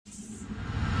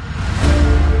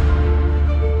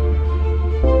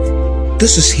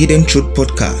This is Hidden Truth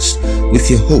Podcast with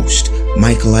your host,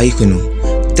 Michael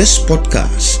Aikono. This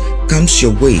podcast comes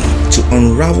your way to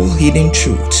unravel hidden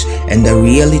truths and the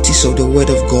realities of the Word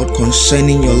of God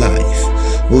concerning your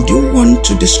life. Would you want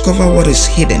to discover what is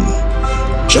hidden?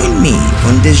 Join me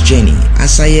on this journey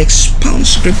as I expound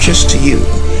scriptures to you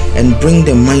and bring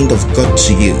the mind of God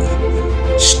to you.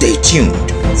 Stay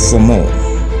tuned for more.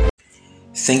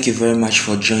 Thank you very much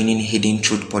for joining Hidden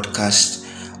Truth Podcast.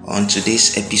 On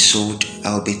today's episode,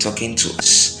 I'll be talking to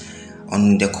us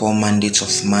on the core mandate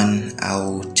of man.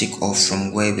 I'll take off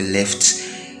from where we left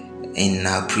in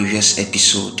our previous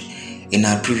episode. In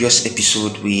our previous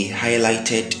episode, we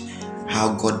highlighted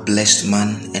how God blessed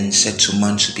man and said to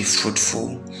man to be fruitful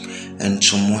and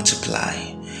to multiply.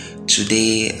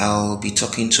 Today, I'll be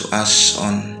talking to us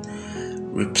on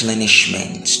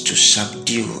replenishment, to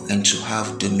subdue and to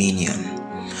have dominion.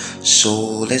 So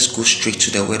let's go straight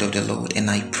to the word of the Lord, and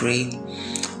I pray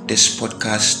this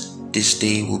podcast this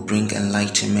day will bring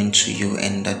enlightenment to you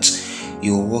and that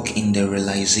you'll walk in the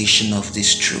realization of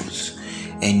this truth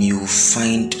and you'll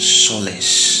find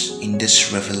solace in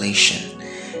this revelation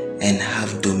and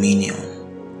have dominion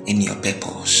in your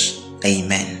purpose.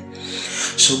 Amen.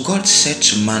 So God said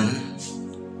to man,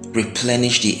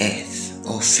 replenish the earth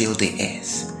or fill the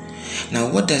earth. Now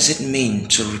what does it mean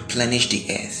to replenish the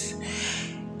earth?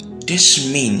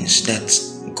 This means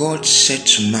that God said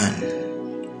to man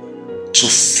to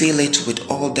fill it with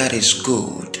all that is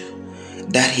good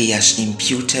that he has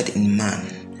imputed in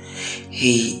man.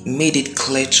 He made it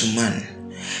clear to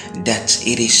man that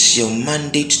it is your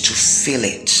mandate to fill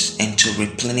it and to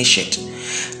replenish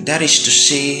it. That is to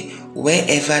say,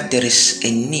 wherever there is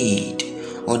a need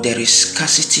or there is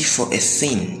scarcity for a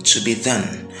thing to be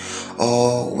done,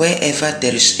 or wherever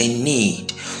there is a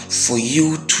need for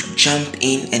you to jump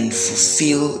in and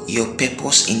fulfill your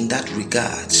purpose in that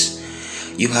regards,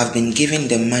 you have been given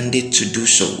the mandate to do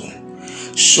so.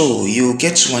 So you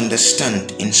get to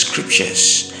understand in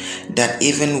scriptures that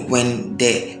even when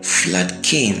the flood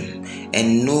came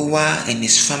and Noah and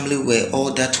his family were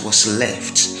all that was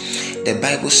left, the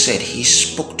Bible said he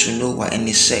spoke to Noah and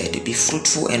he said, be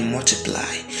fruitful and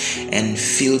multiply and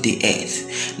fill the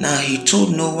earth. Now he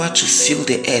told Noah to fill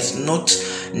the earth, not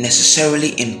necessarily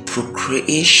in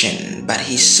procreation, but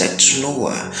he said to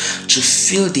Noah to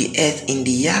fill the earth in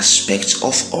the aspect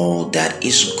of all that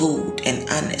is good and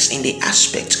honest, in the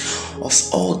aspect of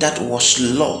all that was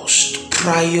lost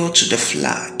prior to the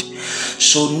flood.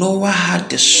 So Noah had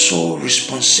the sole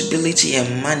responsibility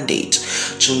and mandate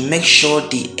to make sure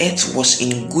the earth was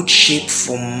in good shape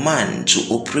for man to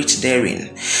operate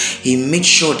therein. He made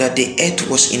sure that the earth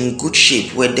was in good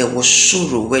shape. Where there was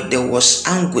sorrow, where there was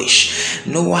anguish,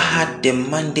 Noah had the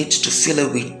mandate to fill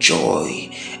it with joy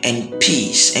and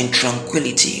peace and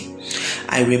tranquility.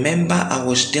 I remember I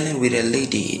was dealing with a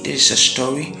lady. There is a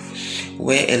story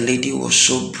where a lady was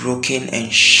so broken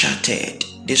and shattered.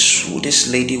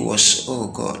 This lady was,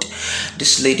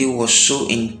 this lady was so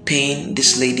in pain.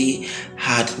 This lady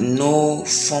had no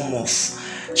form of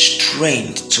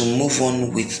strength to move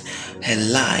on with her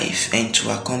life and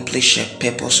to accomplish her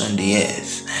purpose on the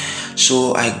earth.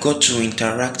 So I got to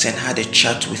interact and had a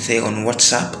chat with her on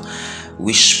WhatsApp.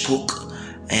 We spoke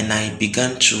and I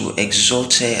began to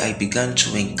exhort her. I began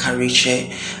to encourage her.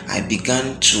 I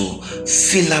began to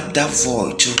fill up that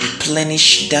void, to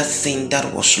replenish that thing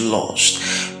that was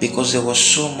lost, because there was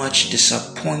so much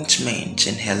disappointment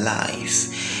in her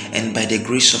life. And by the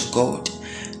grace of God,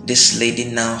 this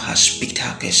lady now has picked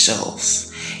up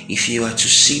herself. If you are to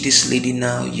see this lady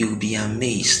now, you'll be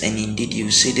amazed, and indeed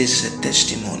you'll say this is a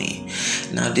testimony.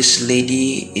 Now this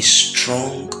lady is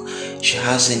strong. She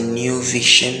has a new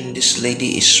vision. This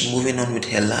lady is moving on with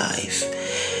her life.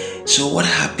 So what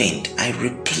happened? I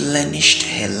replenished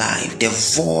her life. The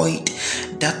void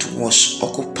that was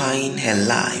occupying her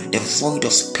life, the void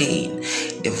of pain,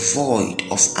 the void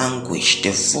of anguish, the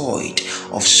void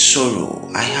of sorrow,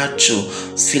 I had to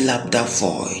fill up that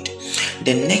void.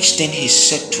 The next thing he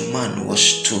said to man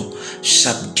was to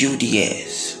subdue the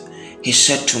earth. He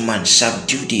said to man,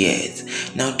 subdue the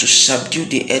earth. Now to subdue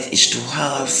the earth is to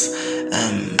have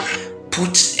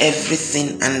put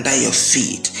everything under your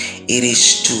feet. It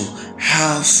is to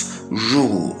have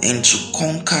rule and to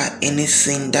conquer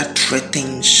anything that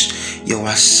threatens your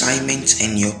assignment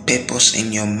and your purpose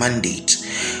and your mandate.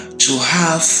 To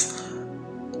have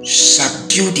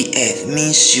subdue the earth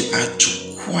means you are to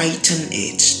quieten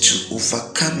it, to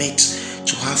overcome it,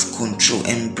 to have control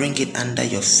and bring it under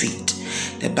your feet.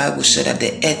 The Bible said that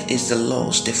the earth is the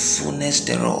Lord's, the fullness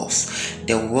thereof,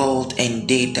 the world and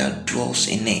they that dwells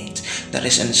in it. That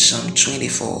is in Psalm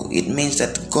 24. It means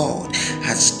that God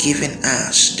has given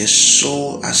us the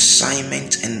sole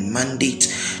assignment and mandate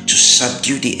to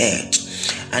subdue the earth.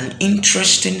 An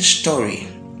interesting story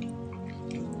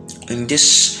in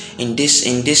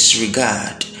this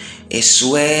regard is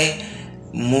where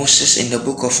Moses, in the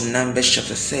book of Numbers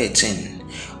chapter 13,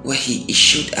 where he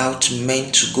issued out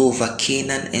men to go over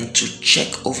Canaan and to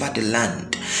check over the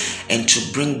land and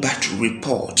to bring back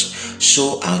report.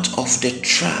 So out of the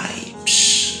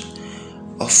tribes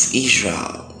of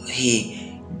Israel,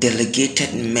 he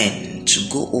delegated men to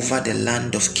go over the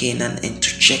land of Canaan and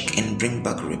to check and bring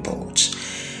back reports.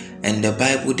 And the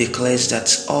Bible declares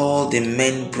that all the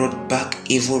men brought back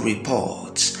evil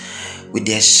reports, with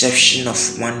the exception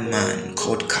of one man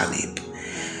called Caleb.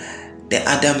 The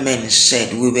other men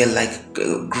said, we were like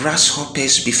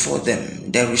grasshoppers before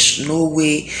them. There is no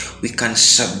way we can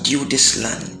subdue this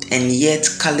land. And yet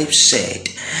Caleb said,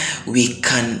 we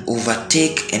can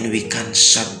overtake and we can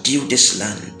subdue this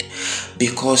land,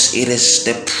 because it is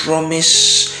the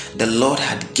promise the Lord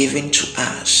had given to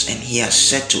us, and he has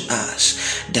said to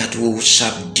us that we will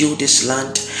subdue this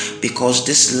land, because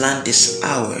this land is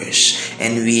ours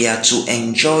and we are to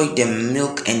enjoy the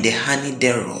milk and the honey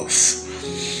thereof.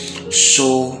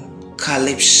 So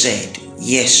Caleb said,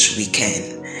 yes, we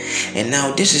can. And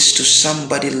now this is to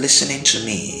somebody listening to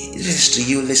me. This is to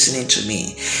you listening to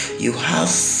me. You have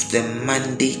the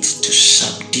mandate to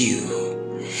subdue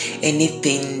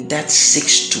anything that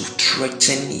seeks to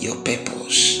threaten your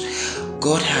purpose.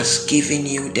 God has given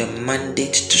you the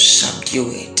mandate to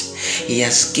subdue it. He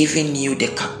has given you the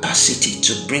capacity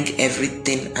to bring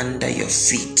everything under your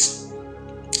feet.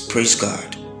 Praise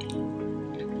God.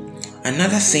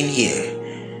 Another thing here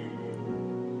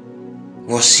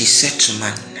was, he said to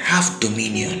man, have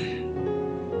dominion.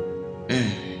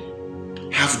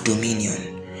 Have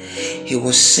dominion. He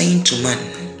was saying to man,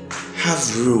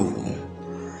 have rule,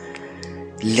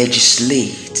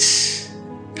 legislate,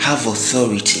 have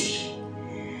authority,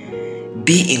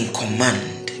 be in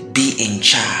command, be in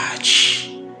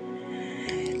charge.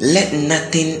 Let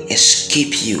nothing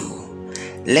escape you.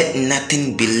 Let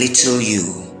nothing belittle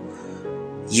you.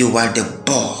 You are the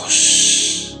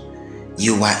boss.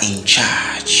 You are in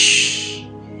charge.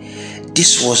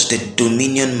 This was the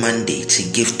dominion mandate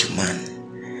he gave to man.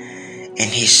 And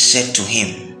he said to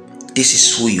him, this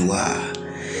is who you are.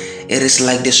 It is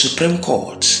like the Supreme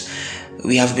Court.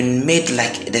 We have been made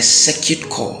like the circuit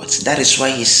court. That is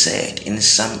why he said in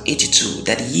Psalm 82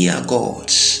 that ye are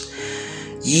gods.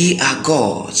 Ye are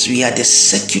gods. We are the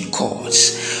circuit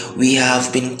courts. We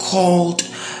have been called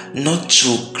not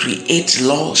to create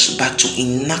laws, but to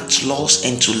enact laws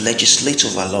and to legislate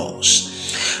over laws.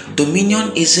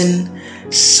 Dominion isn't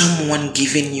someone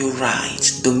giving you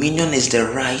rights. Dominion is the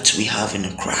right we have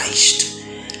in Christ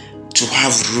to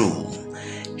have rule.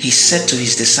 He said to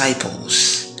his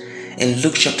disciples in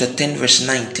Luke chapter 10 verse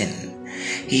 19,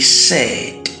 he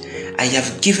said, I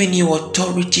have given you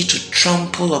authority to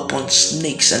trample upon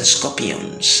snakes and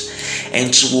scorpions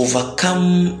and to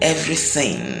overcome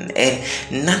everything, and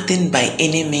nothing by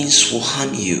any means will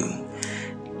harm you.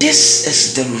 This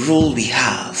is the rule we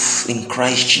have in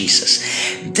Christ Jesus.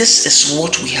 This is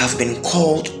what we have been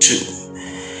called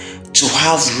to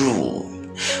have rule.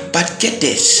 But get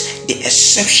this, the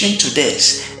exception to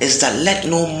this is that let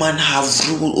no man have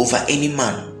rule over any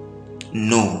man.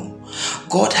 No.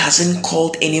 God hasn't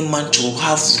called any man to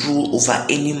have rule over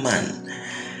any man.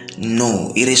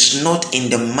 No, it is not in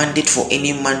the mandate for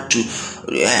any man to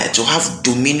have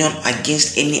dominion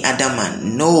against any other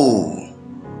man. No.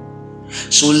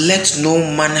 So let no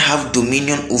man have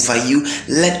dominion over you.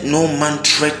 Let no man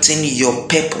threaten your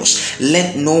purpose.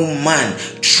 Let no man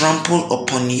trample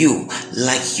upon you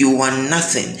like you are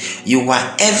nothing. You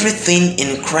are everything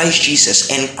in Christ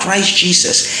Jesus, and Christ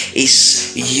Jesus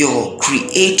is your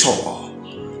creator.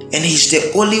 And he's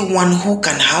the only one who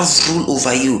can have rule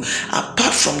over you.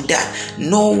 Apart from that,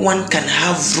 no one can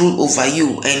have rule over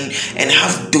you and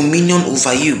have dominion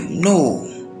over you. No.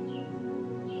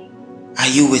 Are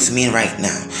you with me right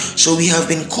now? So we have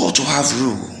been called to have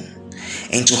rule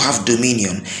and to have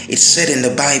dominion. It's said in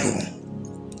the Bible,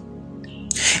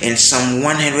 in Psalm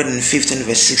 115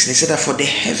 verse 16, it said that for the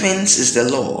heavens is the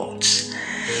Lord's,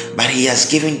 but he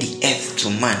has given the earth to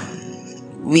man.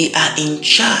 We are in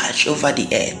charge over the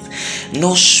earth.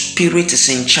 No spirit is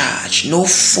in charge. No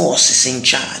force is in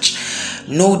charge.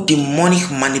 No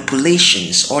demonic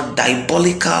manipulations or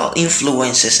diabolical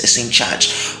influences is in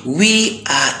charge. We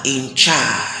are in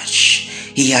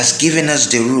charge. He has given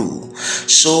us the rule.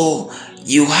 So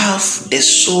You have the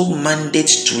sole mandate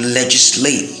to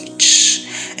legislate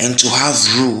and to have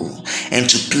rule and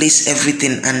to place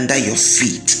everything under your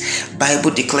feet.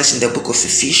 Bible declares in the book of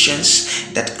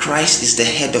Ephesians that Christ is the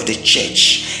head of the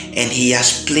church and he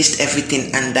has placed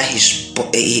everything under his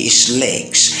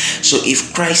legs. So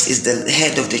if Christ is the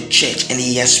head of the church and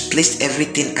he has placed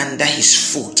everything under his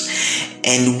foot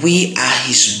and we are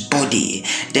his body,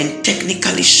 then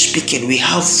technically speaking we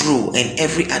have rule and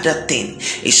every other thing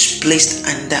is placed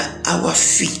under our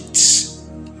feet.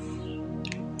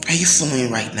 Are you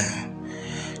following right now?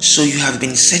 So you have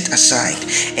been set aside,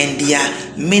 and there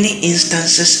are many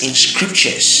instances in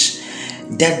scriptures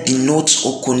that denotes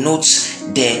or connotes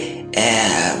the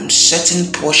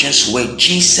certain portions where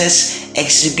Jesus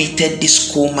exhibited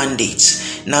these core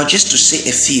mandates. Now, just to say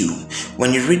a few,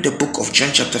 when you read the book of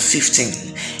John chapter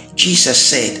 15, Jesus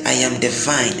said, I am the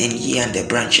vine and ye are the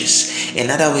branches. In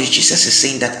other words, Jesus is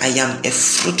saying that I am a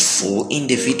fruitful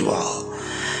individual.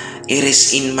 It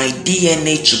is in my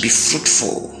DNA to be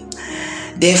fruitful.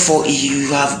 Therefore, if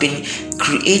you have been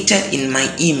created in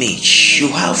my image, you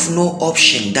have no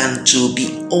option than to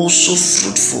be also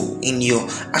fruitful in your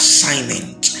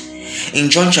assignment.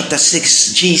 In John chapter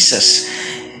 6, Jesus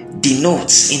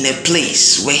denotes in a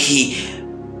place where he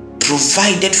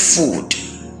provided food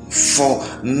for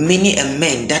many a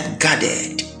men that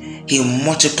gathered. He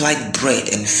multiplied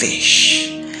bread and fish.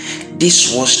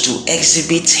 This was to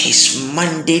exhibit his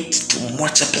mandate to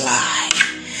multiply.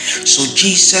 So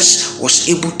Jesus was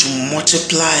able to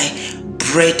multiply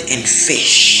bread and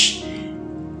fish.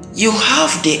 You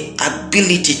have the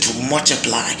ability to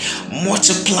multiply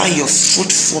your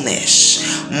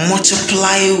fruitfulness,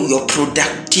 multiply your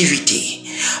productivity,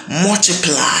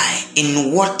 multiply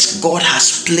in what God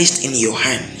has placed in your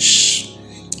hands.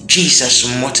 Jesus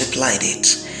multiplied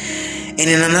it. And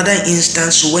in another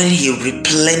instance, when he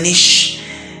replenished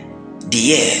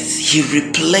the earth, he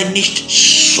replenished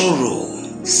sorrow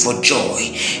for joy,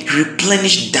 he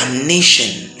replenished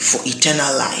damnation for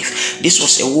eternal life. This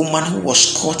was a woman who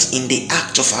was caught in the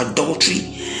act of adultery,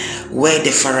 where the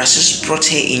Pharisees brought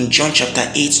her in John chapter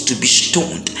 8 to be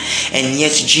stoned. And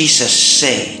yet Jesus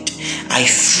said, I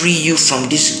free you from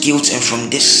this guilt and from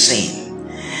this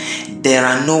sin. There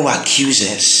are no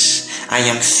accusers. I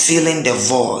am filling the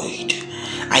void.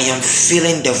 I am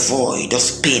filling the void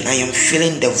of pain. I am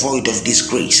filling the void of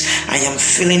disgrace. I am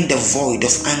filling the void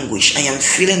of anguish. I am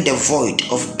filling the void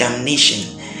of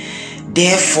damnation.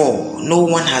 Therefore, no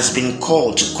one has been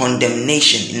called to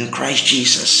condemnation in Christ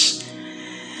Jesus.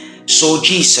 So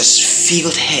Jesus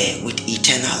filled her with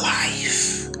eternal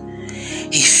life.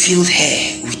 He filled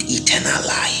her with eternal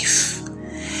life.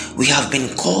 We have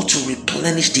been called to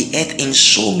replenish the earth in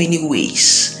so many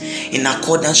ways in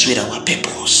accordance with our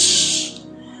purpose.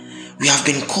 We have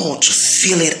been called to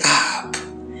fill it up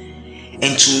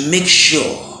and to make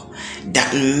sure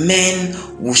that men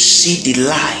will see the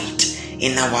light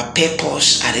in our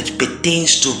purpose as it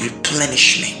pertains to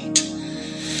replenishment.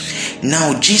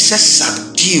 Now, Jesus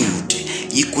subdued.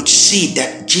 You could see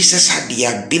that Jesus had the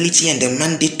ability and the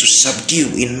mandate to subdue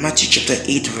in Matthew chapter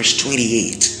 8 verse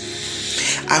 28.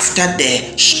 After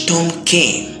the storm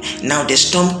came, now the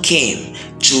storm came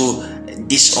to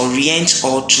disorient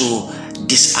or to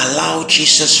disallow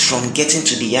Jesus from getting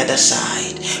to the other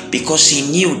side, because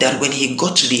he knew that when he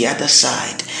got to the other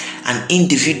side, an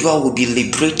individual will be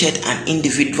liberated, an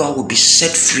individual will be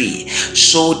set free.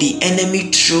 So the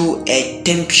enemy threw a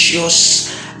tempestuous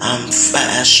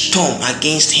storm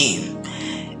against him,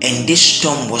 and this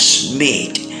storm was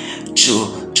made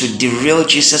to derail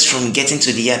Jesus from getting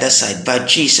to the other side. But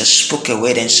Jesus spoke a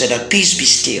word and said that peace be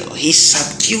still. He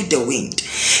subdued the wind,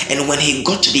 and when he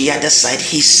got to the other side,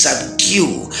 he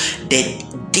subdued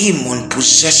the demon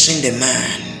possessing the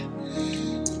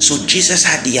man. So Jesus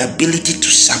had the ability to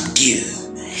subdue.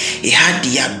 He had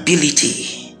the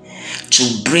ability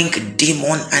to bring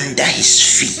demon under his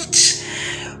feet.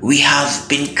 We have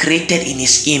been created in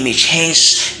his image,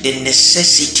 hence the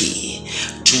necessity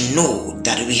to know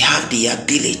that we have the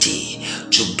ability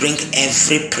to bring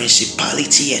every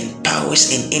principality and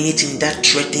powers and anything that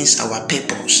threatens our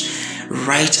purpose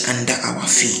right under our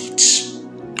feet.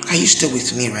 Are you still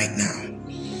with me right now?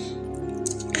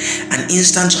 An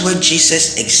instance where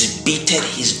Jesus exhibited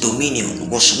his dominion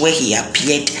was where he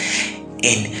appeared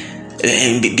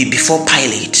before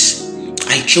Pilate.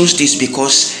 I chose this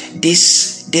because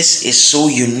this is so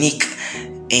unique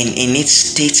in its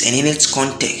state and in its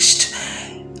context.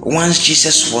 Once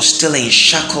Jesus was still in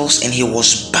shackles and he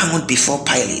was bound before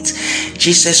Pilate,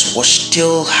 Jesus was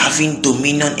still having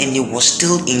dominion and he was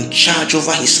still in charge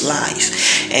over his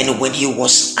life. And when he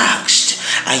was asked,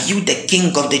 are you the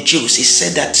king of the Jews? He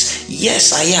said that,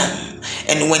 yes, I am.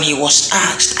 And when he was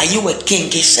asked, are you a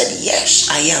king? He said, yes,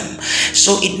 I am.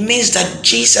 So it means that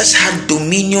Jesus had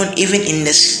dominion even in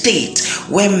the state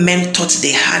where men thought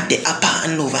they had the upper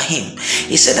hand over him.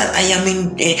 He said that I am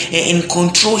in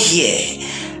control here.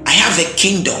 I have a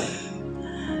kingdom,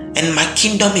 and my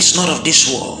kingdom is not of this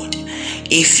world.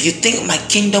 If you think my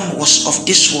kingdom was of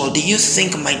this world, do you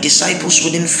think my disciples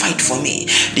wouldn't fight for me?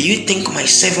 Do you think my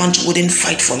servants wouldn't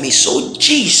fight for me? So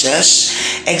Jesus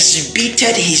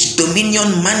exhibited his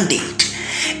dominion mandate,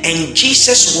 and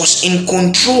Jesus was in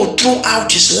control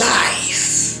throughout his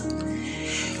life.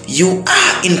 You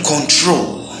are in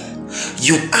control.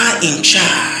 You are in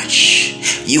charge.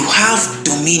 You have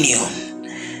dominion.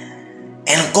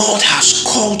 And God has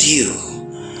called you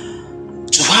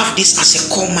to have this as a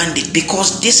core mandate,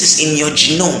 because this is in your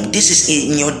genome, this is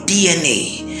in your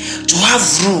DNA, to have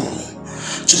rule,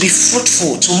 to be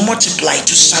fruitful, to multiply,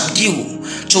 to subdue,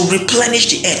 to replenish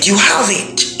the earth. You have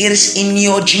it. It is in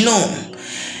your genome.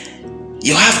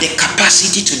 You have the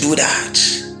capacity to do that.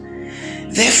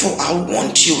 Therefore, I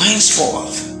want you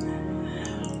henceforth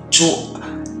to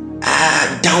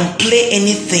downplay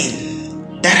anything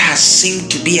that has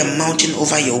seemed to be a mountain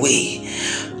over your way,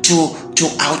 to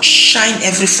outshine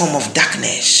every form of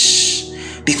darkness,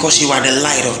 because you are the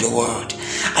light of the world.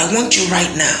 I want you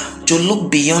right now to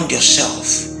look beyond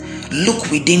yourself,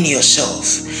 look within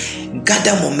yourself,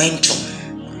 gather momentum,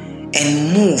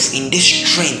 and move in the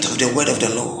strength of the word of the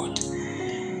Lord,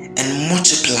 and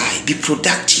multiply, be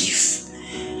productive,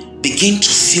 begin to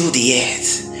fill the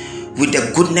earth with the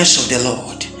goodness of the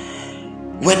Lord.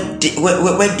 Where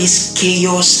this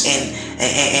chaos and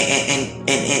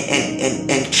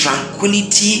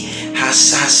tranquility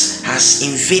has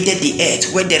invaded the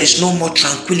earth, where there is no more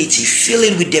tranquility, fill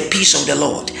it with the peace of the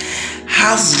Lord.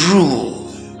 Have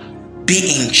rule, be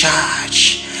in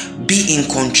charge, be in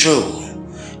control.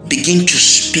 Begin to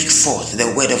speak forth the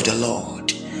word of the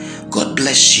Lord. God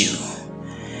bless you,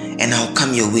 and I'll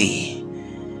come your way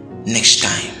next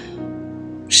time.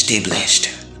 Stay blessed.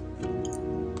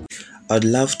 I'd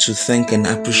love to thank and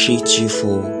appreciate you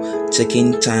for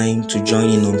taking time to join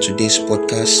in on today's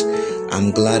podcast.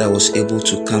 I'm glad I was able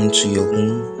to come to your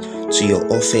home, to your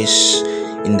office,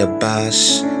 in the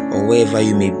bus, or wherever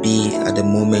you may be at the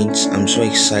moment. I'm so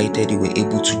excited you were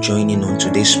able to join in on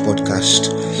today's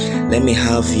podcast. Let me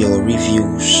have your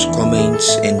reviews,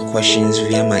 comments, and questions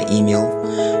via my email.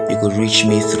 You could reach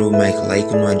me through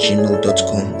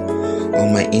michaelaikono@gmail.com,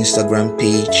 on my Instagram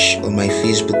page or my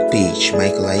Facebook page,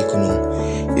 Michael Aikono.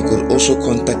 You could also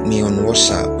contact me on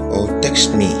WhatsApp or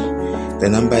text me. The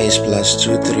number is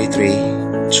 +233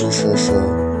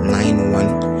 244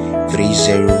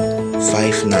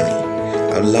 913059.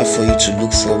 I'd love for you to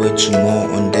look forward to more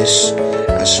on this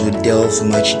as we delve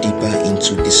much deeper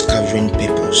into discovering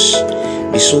purpose.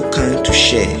 Be so kind to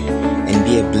share and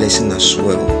be a blessing as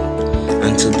well.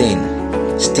 Until then,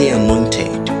 stay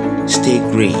anointed, stay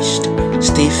graced,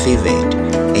 stay favored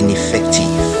and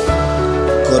effective.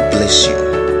 God bless you.